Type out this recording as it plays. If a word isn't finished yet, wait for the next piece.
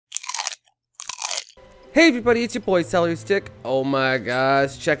Hey everybody, it's your boy CeleryStick. Oh my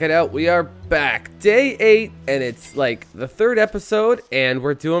gosh, check it out. We are back. Day 8, and it's like the 3rd episode, and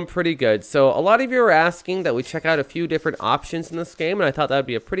we're doing pretty good. So a lot of you are asking that we check out a few different options in this game, and I thought that would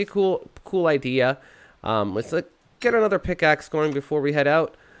be a pretty cool idea. Let's get another pickaxe going before we head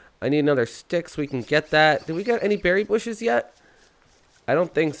out. I need another stick so we can get that. Did we get any berry bushes yet? I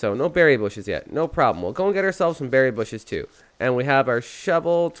don't think so. No berry bushes yet. No problem. We'll go and get ourselves some berry bushes too. And we have our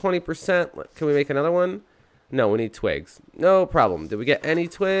shovel, 20%. Can we make another one? No, we need twigs. No problem. Did we get any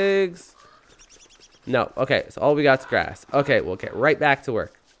twigs? No. Okay, so all we got is grass. Okay, we'll get right back to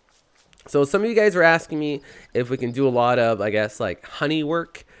work. So some of you guys are asking me if we can do a lot of, I guess, like honey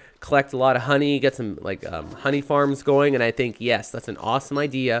work. Collect a lot of honey, get some like honey farms going, and I think yes, that's an awesome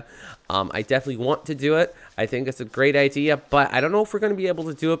idea. I definitely want to do it. I think it's a great idea, but I don't know if we're going to be able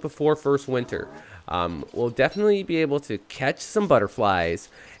to do it before first winter. We'll definitely be able to catch some butterflies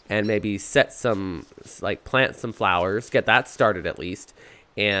and maybe set some, like plant some flowers, get that started at least,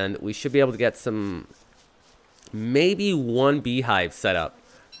 and we should be able to get some, maybe one beehive set up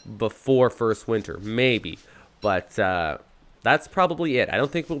before first winter, maybe, but that's probably it. I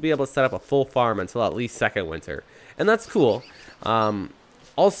don't think we'll be able to set up a full farm until at least second winter. And that's cool.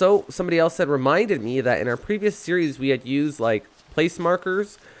 Also, somebody else had reminded me that in our previous series, we had used like place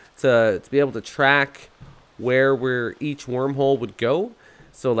markers to be able to track where each wormhole would go.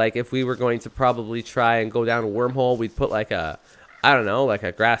 So like if we were going to probably try and go down a wormhole, we'd put like a, I don't know, like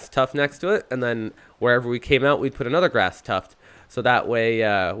a grass tuft next to it. And then wherever we came out, we'd put another grass tuft. So that way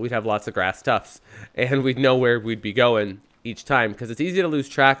we'd have lots of grass tufts and we'd know where we'd be going each time, because it's easy to lose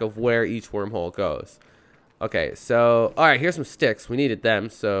track of where each wormhole goes. Okay, so all right, here's some sticks. We needed them,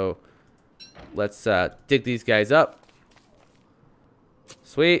 so let's dig these guys up.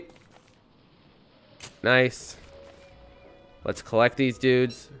 Sweet. Nice. Let's collect these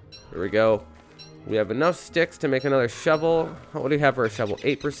dudes. Here we go. We have enough sticks to make another shovel. What do we have for a shovel?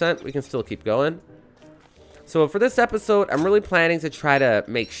 8%. We can still keep going. So for this episode, I'm really planning to try to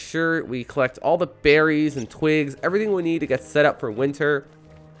make sure we collect all the berries and twigs, everything we need to get set up for winter.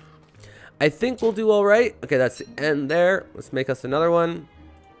 I think we'll do all right. Okay, that's the end there. Let's make us another one.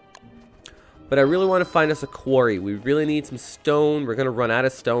 But I really want to find us a quarry. We really need some stone. We're going to run out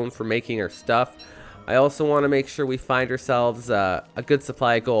of stone for making our stuff. I also want to make sure we find ourselves a good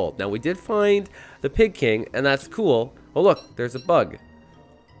supply of gold. Now, we did find the Pig King, and that's cool. Oh, look, there's a bug.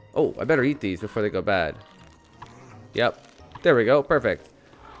 Oh, I better eat these before they go bad. Yep, there we go, perfect.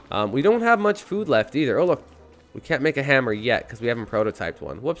 We don't have much food left either. Oh look, we can't make a hammer yet because we haven't prototyped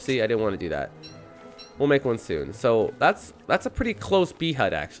one. Whoopsie, I didn't want to do that. We'll make one soon. So that's a pretty close bee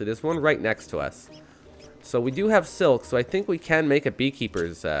hut actually. There's one right next to us. So we do have silk, so I think we can make a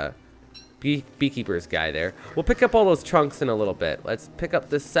beekeeper's guy there. We'll pick up all those trunks in a little bit. Let's pick up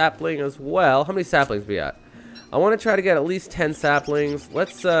this sapling as well. How many saplings we got? I want to try to get at least 10 saplings.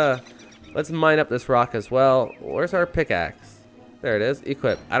 Let's mine up this rock as well. Where's our pickaxe? There it is.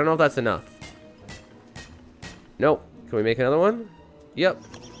 Equip. I don't know if that's enough. Nope. Can we make another one? Yep.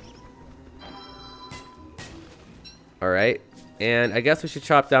 Alright. And I guess we should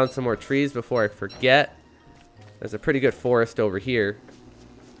chop down some more trees before I forget. There's a pretty good forest over here.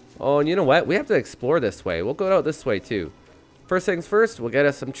 Oh, and you know what? We have to explore this way. We'll go out this way too. First things first, we'll get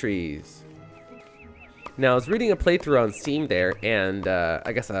us some trees. Now, I was reading a playthrough on Steam there, and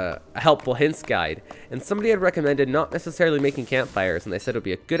I guess a helpful hints guide, and somebody had recommended not necessarily making campfires, and they said it would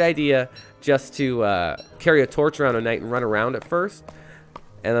be a good idea just to carry a torch around at night and run around at first,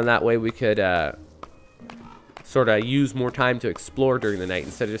 and then that way we could sort of use more time to explore during the night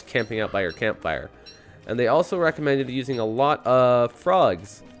instead of just camping out by your campfire. And they also recommended using a lot of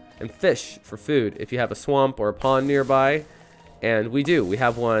frogs and fish for food if you have a swamp or a pond nearby, and we do. We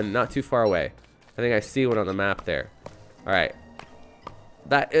have one not too far away. I think I see one on the map there. Alright.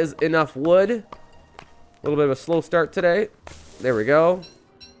 That is enough wood. A little bit of a slow start today. There we go.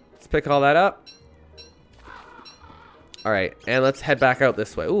 Let's pick all that up. Alright, and let's head back out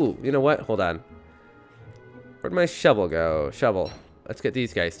this way. Ooh, you know what? Hold on. Where'd my shovel go? Shovel. Let's get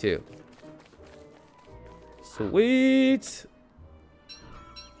these guys too. Sweet.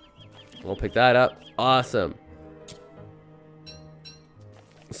 We'll pick that up. Awesome.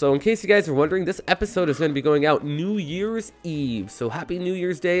 So in case you guys are wondering, this episode is going to be going out New Year's Eve. So happy New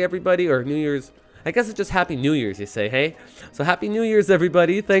Year's Day, everybody, or New Year's... I guess it's just Happy New Year's, you say, hey? So Happy New Year's,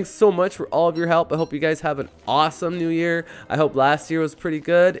 everybody. Thanks so much for all of your help. I hope you guys have an awesome New Year. I hope last year was pretty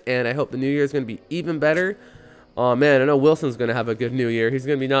good, and I hope the New Year is going to be even better. Oh, man, I know Wilson's going to have a good New Year. He's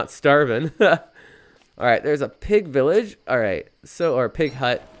going to be not starving. All right, there's a pig village. All right, so, or a pig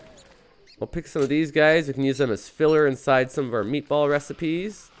hut. We'll pick some of these guys. We can use them as filler inside some of our meatball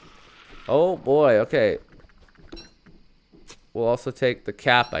recipes. Oh boy, okay. We'll also take the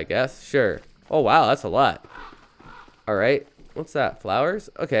cap, I guess. Sure. Oh wow, that's a lot. Alright. What's that? Flowers?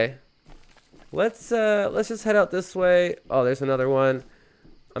 Okay. Let's just head out this way. Oh, there's another one.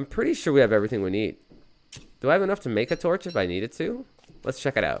 I'm pretty sure we have everything we need. Do I have enough to make a torch if I needed to? Let's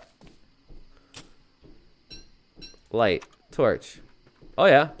check it out. Light. Torch. Oh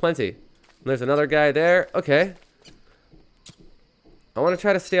yeah, plenty. There's another guy there. Okay. I want to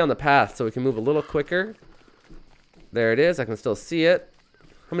try to stay on the path so we can move a little quicker. There it is. I can still see it.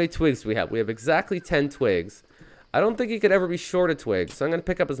 How many twigs do we have? We have exactly 10 twigs. I don't think you could ever be short of twigs, so I'm going to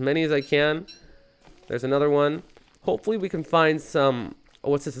pick up as many as I can. There's another one. Hopefully we can find some...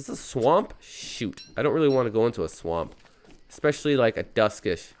 Oh, what's this? Is this a swamp? Shoot. I don't really want to go into a swamp. Especially like a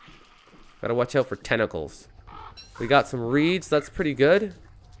duskish. Gotta watch out for tentacles. We got some reeds. That's pretty good.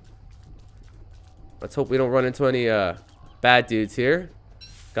 Let's hope we don't run into any bad dudes here.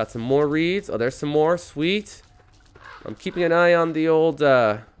 Got some more reeds. Oh, there's some more. Sweet. I'm keeping an eye on the old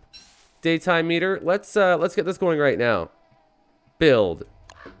daytime meter. Let's get this going right now. Build.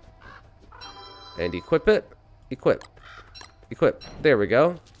 And equip it. Equip. Equip. There we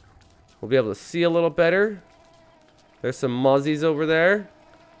go. We'll be able to see a little better. There's some mozzies over there.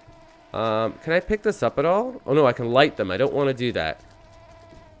 Can I pick this up at all? Oh no, I can light them. I don't want to do that.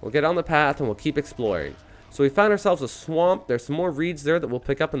 We'll get on the path and we'll keep exploring. So we found ourselves a swamp. There's some more reeds there that we'll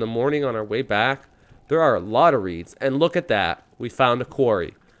pick up in the morning on our way back. There are a lot of reeds. And look at that. We found a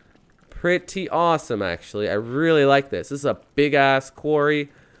quarry. Pretty awesome, actually. I really like this. This is a big-ass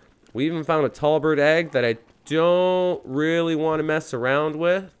quarry. We even found a tall bird egg that I don't really want to mess around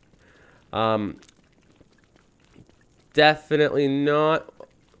with. Definitely not.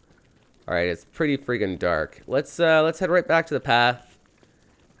 Alright, it's pretty freaking dark. Let's head right back to the path.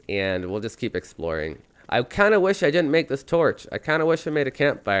 And we'll just keep exploring. I kind of wish I didn't make this torch. I kind of wish I made a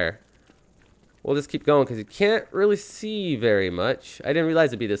campfire. We'll just keep going because you can't really see very much. I didn't realize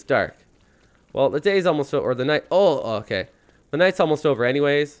it'd be this dark. Well, the day's almost over, or the night. Oh, okay. The night's almost over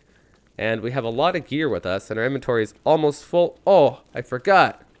anyways. And we have a lot of gear with us, and our inventory is almost full. Oh, I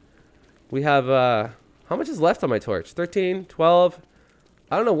forgot. We have, how much is left on my torch? 13, 12.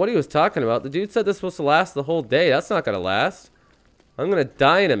 I don't know what he was talking about. The dude said this was supposed to last the whole day. That's not going to last. I'm going to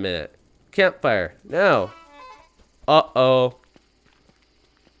die in a minute. Campfire. Now. Uh-oh.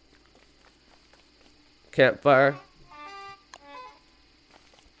 Campfire.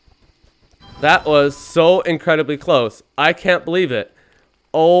 That was so incredibly close. I can't believe it.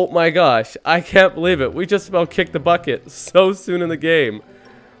 Oh my gosh. I can't believe it. We just about kicked the bucket so soon in the game.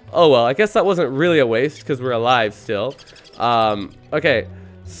 Oh well, I guess that wasn't really a waste because we're alive still. Okay.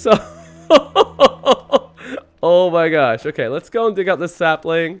 So... Oh my gosh. Okay, let's go and dig up this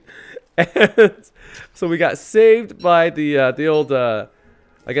sapling. And so we got saved by the old...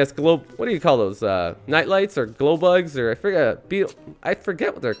 I guess glow. What do you call those? Night lights or glow bugs or I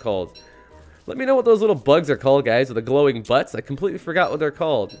forget what they're called. Let me know what those little bugs are called, guys, with the glowing butts. I completely forgot what they're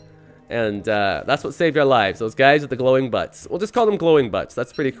called, and that's what saved our lives. Those guys with the glowing butts. We'll just call them glowing butts.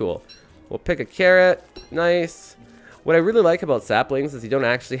 That's pretty cool. We'll pick a carrot. Nice. What I really like about saplings is you don't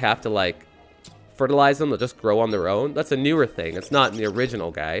actually have to like fertilize them. They'll just grow on their own. That's a newer thing. It's not in the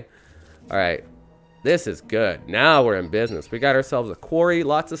original guy. All right. This is good. Now we're in business. We got ourselves a quarry,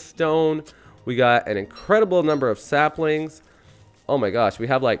 lots of stone. We got an incredible number of saplings. Oh my gosh, we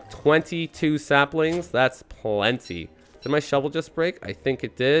have like 22 saplings. That's plenty. Did my shovel just break? I think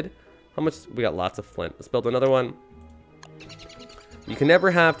it did. How much? We got lots of flint. Let's build another one. You can never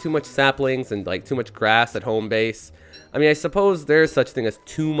have too much saplings and like too much grass at home base. I mean, I suppose there's such thing as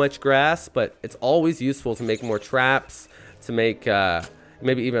too much grass, but it's always useful to make more traps, to make...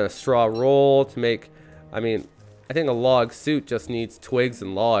 maybe even a straw roll to make, I mean, I think a log suit just needs twigs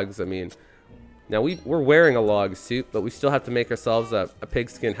and logs. I mean, now we're wearing a log suit, but we still have to make ourselves a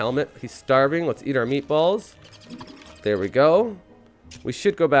pigskin helmet. He's starving. Let's eat our meatballs. There we go. We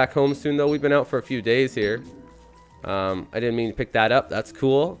should go back home soon, though. We've been out for a few days here. I didn't mean to pick that up. That's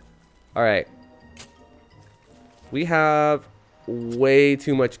cool. All right. We have way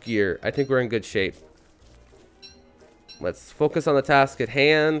too much gear. I think we're in good shape. Let's focus on the task at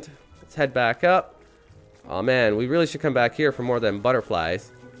hand. Let's head back up. Oh man, we really should come back here for more than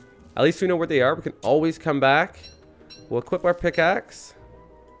butterflies. At least we know where they are. We can always come back. We'll equip our pickaxe.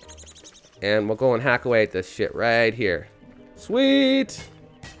 And we'll go and hack away at this shit right here. Sweet!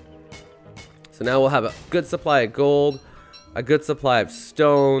 So now we'll have a good supply of gold. A good supply of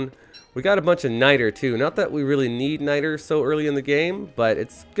stone. We got a bunch of niter too. Not that we really need niter so early in the game, but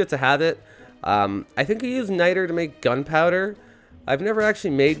it's good to have it. I think we use niter to make gunpowder. I've never actually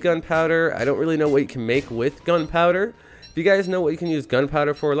made gunpowder. I don't really know what you can make with gunpowder. If you guys know what you can use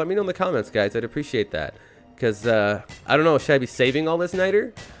gunpowder for, let me know in the comments, guys. I'd appreciate that. Because, I don't know, should I be saving all this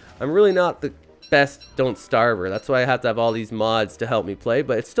niter? I'm really not the best don't starver. That's why I have to have all these mods to help me play,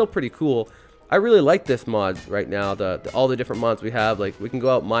 but it's still pretty cool. I really like this mod right now, all the different mods we have. Like, we can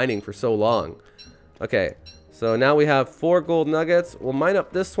go out mining for so long. Okay, so now we have 4 gold nuggets. We'll mine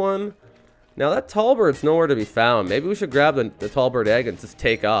up this one. Now that tall bird's nowhere to be found. Maybe we should grab the tall bird egg and just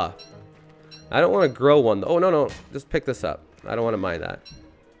take off. I don't want to grow one. Oh, no, just pick this up. I don't want to mine that.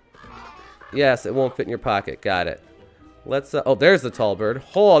 Yes, it won't fit in your pocket. Got it. Let's, oh, there's the tall bird.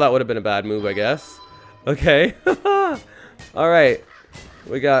 Oh, that would have been a bad move, I guess. Okay. Alright.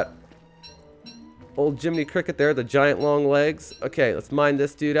 We got old Jiminy Cricket there, the giant long legs. Okay, let's mine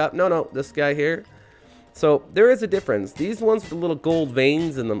this dude up. No, this guy here. So, there is a difference. These ones with the little gold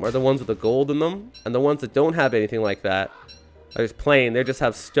veins in them are the ones with the gold in them. And the ones that don't have anything like that are just plain. They just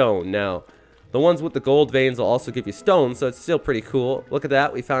have stone. Now, the ones with the gold veins will also give you stone, so it's still pretty cool. Look at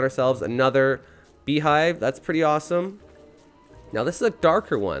that. We found ourselves another beehive. That's pretty awesome. Now, this is a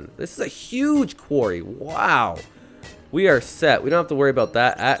darker one. This is a huge quarry. Wow. We are set. We don't have to worry about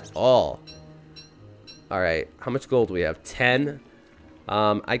that at all. Alright. How much gold do we have? 10.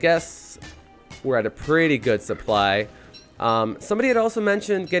 I guess we're at a pretty good supply. Somebody had also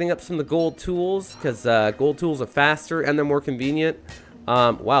mentioned getting up some of the gold tools, because gold tools are faster and they're more convenient.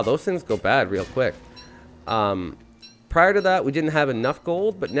 Wow, those things go bad real quick. Prior to that, we didn't have enough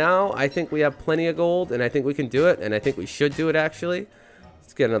gold, but now I think we have plenty of gold, and I think we can do it, and I think we should do it, actually.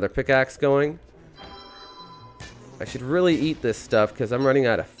 Let's get another pickaxe going. I should really eat this stuff, because I'm running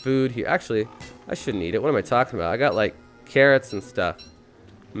out of food here. Actually, I shouldn't eat it. What am I talking about? I got, like, carrots and stuff.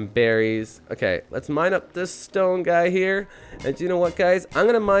 And berries. Okay, let's mine up this stone guy here. And do you know what, guys? I'm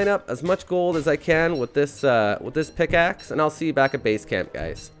going to mine up as much gold as I can with this pickaxe, and I'll see you back at base camp,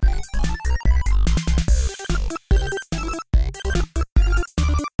 guys.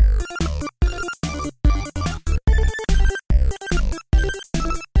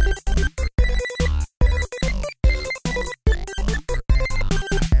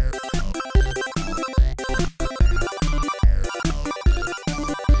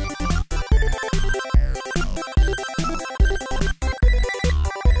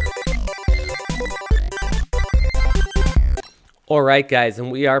 Alright guys,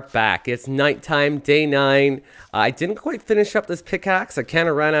 and we are back. It's nighttime, day 9. I didn't quite finish up this pickaxe. I kind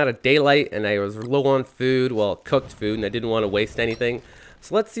of ran out of daylight and I was low on food, well, cooked food, and I didn't want to waste anything.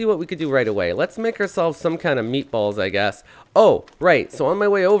 So let's see what we could do right away. Let's make ourselves some kind of meatballs, I guess. Oh, right, so on my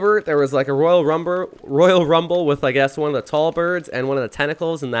way over, there was like a Royal Rumble with, I guess, one of the tall birds and one of the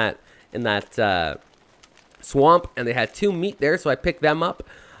tentacles in that swamp, and they had 2 meat there, so I picked them up.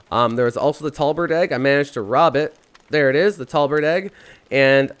 There was also the tall bird egg. I managed to rob it. There it is, the tall bird egg.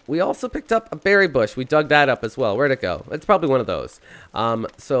 And we also picked up a berry bush. We dug that up as well. Where'd it go? It's probably one of those.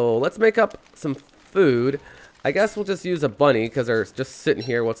 So let's make up some food. I guess we'll just use a bunny because they're just sitting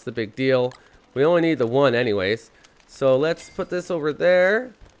here. What's the big deal? We only need the one anyways. So let's put this over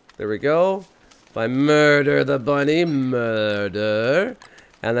there. There we go. If I murder the bunny, murder.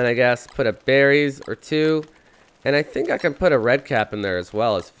 And then I guess put a berries or 2. And I think I can put a red cap in there as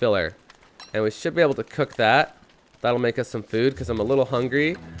well as filler. And we should be able to cook that. That'll make us some food because I'm a little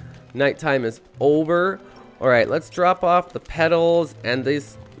hungry. Nighttime is over. Alright, let's drop off the petals and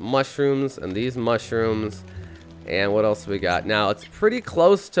these mushrooms and these mushrooms. And what else we got? Now, it's pretty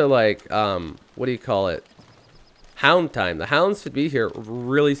close to like, what do you call it? Hound time. The hounds should be here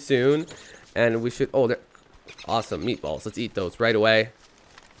really soon. And we should, oh, they're awesome meatballs. Let's eat those right away.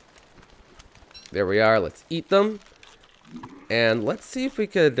 There we are. Let's eat them. And let's see if we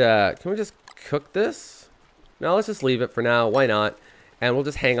could, can we just cook this? No, let's just leave it for now. Why not? And we'll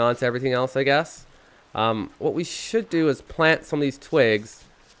just hang on to everything else, I guess. What we should do is plant some of these twigs.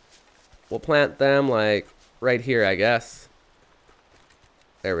 We'll plant them, like, right here, I guess.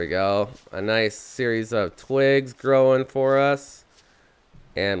 There we go. A nice series of twigs growing for us.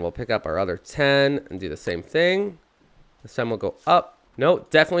 And we'll pick up our other 10 and do the same thing. This time we'll go up.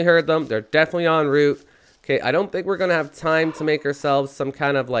 Nope, definitely heard them. They're definitely en route. Okay, I don't think we're going to have time to make ourselves some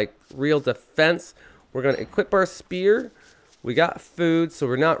kind of, like, real defense. We're going to equip our spear. We got food, so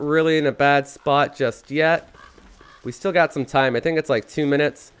we're not really in a bad spot just yet. We still got some time. I think it's like 2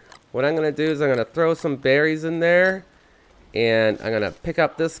 minutes. What I'm going to do is I'm going to throw some berries in there. And I'm going to pick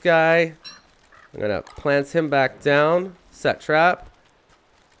up this guy. I'm going to plant him back down. Set trap.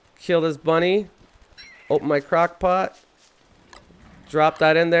 Kill this bunny. Open my crock pot. Drop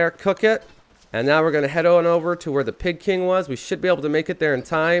that in there. Cook it. And now we're going to head on over to where the Pig King was. We should be able to make it there in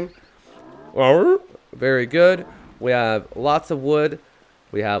time. Very good. We have lots of wood.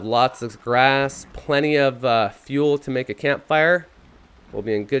 We have lots of grass, plenty of fuel to make a campfire. We'll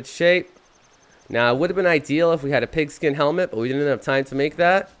be in good shape. Now, it would have been ideal if we had a pigskin helmet, but we didn't have time to make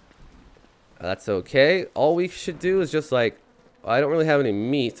that. That's okay. All we should do is just like, I don't really have any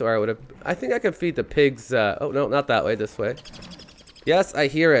meat, or I think I can feed the pigs. Oh, no, not that way, this way. Yes, I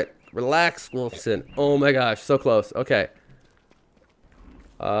hear it. Relax, Wolfson. Oh my gosh, so close. Okay.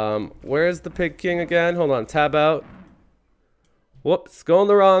 Where's the Pig King again? Hold on, tab out. Whoops, going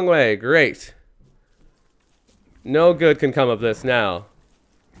the wrong way. Great. No good can come of this now.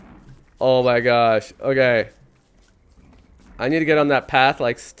 Oh my gosh. Okay. I need to get on that path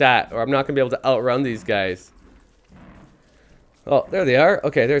like stat, or I'm not going to be able to outrun these guys. Oh, there they are.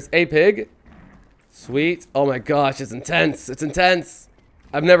 Okay, there's a pig. Sweet. Oh my gosh, it's intense. It's intense.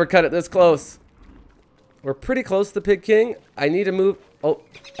 I've never cut it this close. We're pretty close to the Pig King. I need to move. Oh,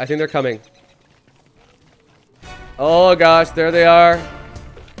 I think they're coming. Oh gosh, there they are.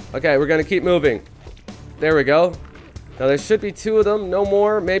 Okay, we're going to keep moving. There we go. Now there should be 2 of them, no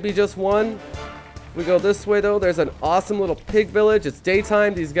more, maybe just 1. If we go this way though, there's an awesome little pig village. It's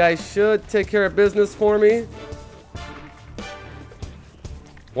daytime. These guys should take care of business for me.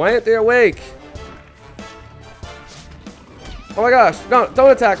 Why aren't they awake? Oh my gosh, no,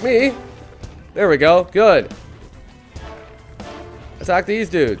 don't attack me. There we go, good. Attack these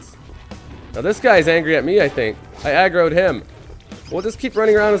dudes. Now this guy's angry at me, I think. I aggroed him. We'll just keep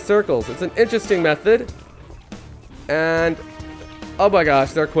running around in circles. It's an interesting method. And, oh my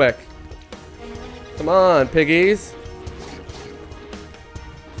gosh, they're quick. Come on, piggies.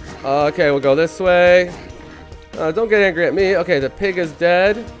 Okay, we'll go this way. Don't get angry at me. Okay, the pig is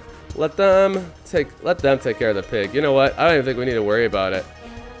dead. Let them take care of the pig. You know what? I don't even think we need to worry about it.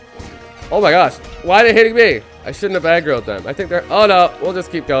 Oh my gosh, why are they hitting me? I shouldn't have aggroed them. I think they're, oh no, we'll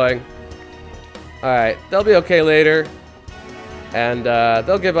just keep going. Alright, they'll be okay later. And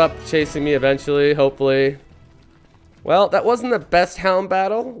they'll give up chasing me eventually, hopefully. Well, that wasn't the best hound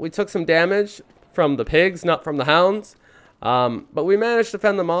battle. We took some damage from the pigs, not from the hounds. But we managed to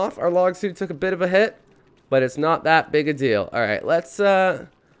fend them off. Our log suit took a bit of a hit, but it's not that big a deal. Alright, let's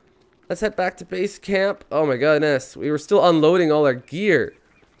head back to base camp. Oh my goodness, we were still unloading all our gear.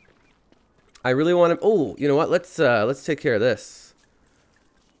 I really want to, oh, you know what? Let's take care of this.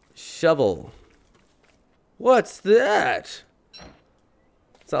 Shovel. What's that?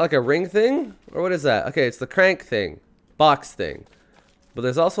 Is that like a ring thing? Or what is that? Okay, it's the crank thing. Box thing. But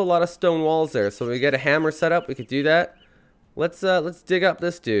there's also a lot of stone walls there, so when we get a hammer set up, we could do that. Let's dig up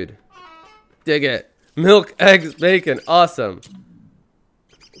this dude. Dig it. Milk, eggs, bacon. Awesome.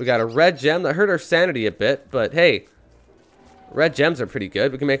 We got a red gem that hurt our sanity a bit, but hey, red gems are pretty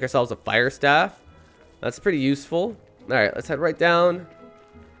good. We can make ourselves a fire staff. That's pretty useful. Alright, let's head right down.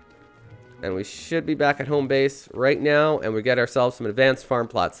 And we should be back at home base right now, and we get ourselves some advanced farm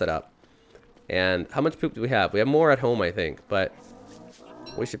plots set up. And how much poop do we have? We have more at home, I think, but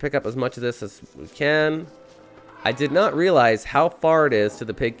we should pick up as much of this as we can. I did not realize how far it is to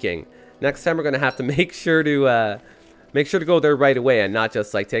the Pig King. Next time we're going to have to make sure to go there right away and not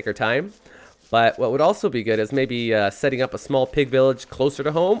just like take our time. But what would also be good is maybe setting up a small pig village closer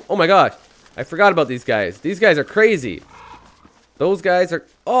to home. Oh my gosh, I forgot about these guys. These guys are crazy. Those guys are,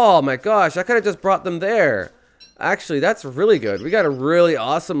 oh my gosh, I could have just brought them there. Actually, that's really good. We got a really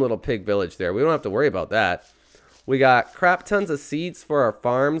awesome little pig village there. We don't have to worry about that. We got crap tons of seeds for our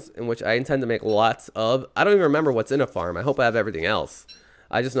farms, in which I intend to make lots of. I don't even remember what's in a farm. I hope I have everything else.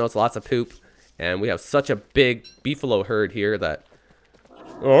 I just know it's lots of poop. And we have such a big beefalo herd here that...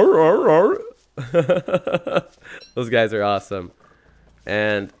 Those guys are awesome.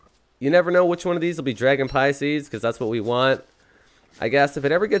 And you never know which one of these will be dragon pie seeds, because that's what we want. I guess if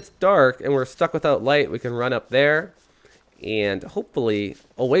it ever gets dark and we're stuck without light, we can run up there. And hopefully...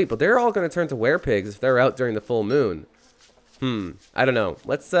 Oh wait, but they're all going to turn to werepigs if they're out during the full moon. I don't know.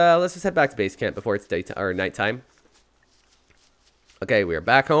 Let's just head back to base camp before it's daytime or nighttime. Okay, we are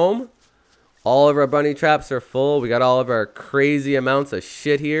back home. All of our bunny traps are full. We got all of our crazy amounts of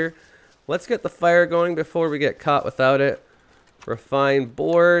shit here. Let's get the fire going before we get caught without it. Refine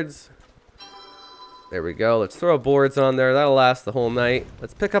boards. There we go. Let's throw boards on there. That'll last the whole night.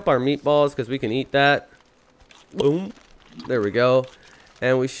 Let's pick up our meatballs because we can eat that. Boom. There we go.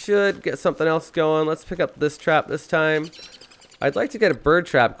 And we should get something else going. Let's pick up this trap this time. I'd like to get a bird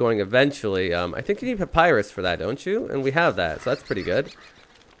trap going eventually. I think you need papyrus for that, don't you? And we have that, so that's pretty good.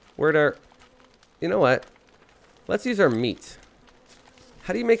 Where'd our... You know what? Let's use our meat.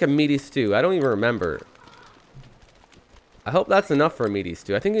 How do you make a meaty stew? I don't even remember. I hope that's enough for a meaty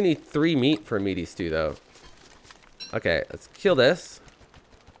stew. I think you need 3 meat for a meaty stew, though. Okay, let's kill this.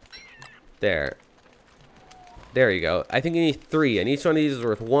 There. There you go. I think you need 3, and each one of these is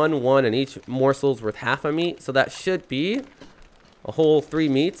worth 1, and each morsel is worth half a meat. So that should be a whole 3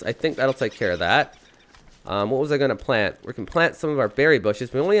 meats. I think that'll take care of that. What was I going to plant? We can plant some of our berry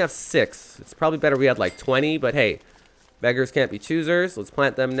bushes. We only have 6. It's probably better we had like 20, but hey, beggars can't be choosers. Let's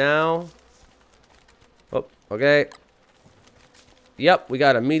plant them now. Oh, okay. Yep, we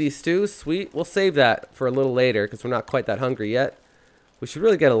got a meaty stew. Sweet. We'll save that for a little later because we're not quite that hungry yet. We should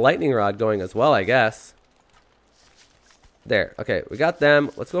really get a lightning rod going as well, I guess. There. Okay, we got them.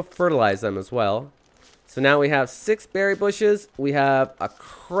 Let's go fertilize them as well. So now we have 6 berry bushes. We have a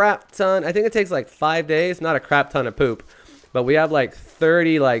crap ton. I think it takes like 5 days. Not a crap ton of poop. But we have like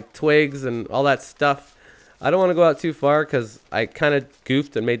 30 like twigs and all that stuff. I don't want to go out too far because I kind of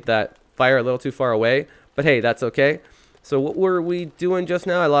goofed and made that fire a little too far away. But hey, that's okay. So what were we doing just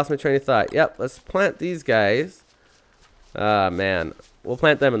now? I lost my train of thought. Yep, let's plant these guys. Man. We'll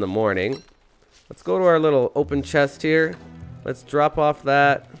plant them in the morning. Let's go to our little open chest here. Let's drop off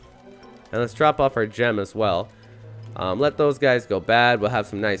that. And let's drop off our gem as well. Let those guys go bad. We'll have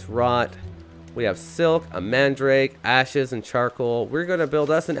some nice rot. We have silk, a mandrake, ashes, and charcoal. We're going to build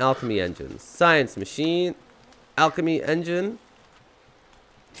us an alchemy engine. Science machine. Alchemy engine.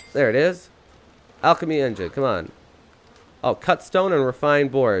 There it is. Alchemy engine. Come on. Oh, cut stone and refine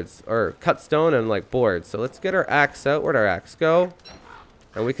boards. Or cut stone and like boards. So let's get our axe out. Where'd our axe go?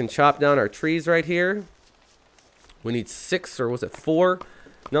 And we can chop down our trees right here. We need 6, or was it 4?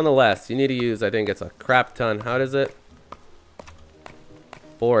 Nonetheless, you need to use, I think it's a crap ton. How does it?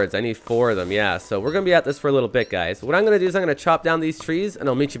 Boards. I need 4 of them. Yeah, so we're going to be at this for a little bit, guys. What I'm going to do is I'm going to chop down these trees, and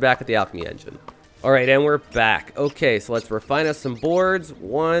I'll meet you back at the alchemy engine. All right, and we're back. Okay, so let's refine us some boards.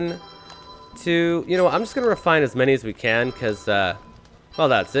 1, 2. You know what? I'm just going to refine as many as we can because, well,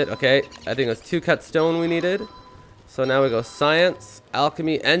 that's it. Okay, I think it was 2 cut stone we needed. So now we go science,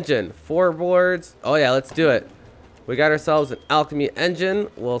 alchemy engine, 4 boards. Oh, yeah, let's do it. We got ourselves an alchemy engine.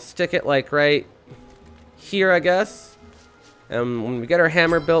 We'll stick it like right here, I guess. And when we get our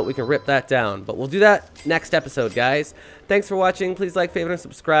hammer built, we can rip that down. But we'll do that next episode, guys. Thanks for watching. Please like, favorite, and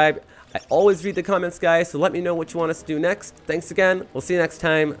subscribe. I always read the comments, guys, so let me know what you want us to do next. Thanks again. We'll see you next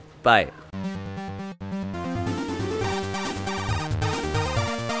time. Bye.